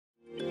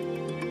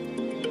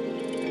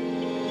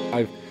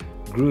I've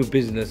grew a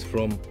business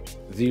from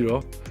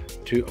zero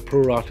to a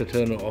pro rata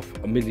turnover of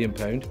 £1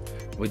 million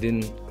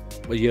within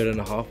a year and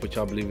a half, which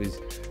I believe is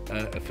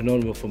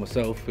phenomenal for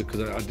myself,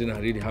 because I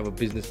didn't really have a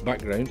business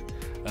background.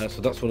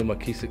 So that's one of my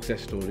key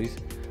success stories.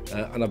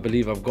 And I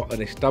believe I've got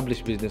an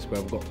established business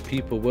where I've got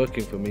people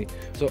working for me.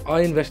 So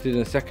I invested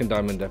in a second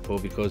diamond depot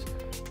because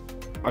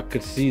I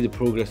could see the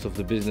progress of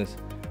the business.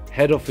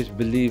 Head office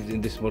believed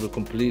in this model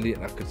completely,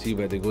 and I could see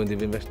where they're going.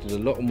 They've invested a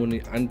lot of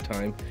money and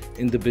time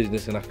in the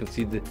business, and I can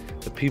see the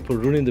people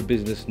running the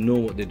business know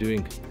what they're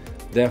doing.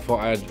 Therefore,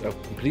 I had a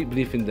complete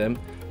belief in them.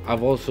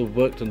 I've also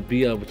worked on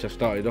BL, which I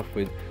started off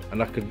with,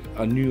 and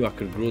I knew I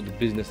could grow the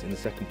business in the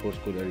second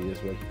postcode area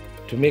as well.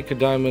 To make a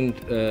diamond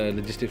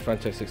logistics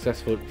franchise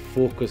successful,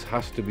 focus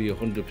has to be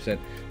 100%.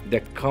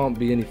 There can't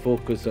be any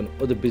focus on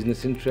other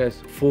business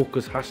interests.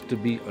 Focus has to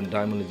be on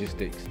diamond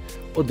logistics.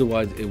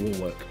 Otherwise, it won't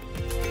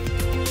work.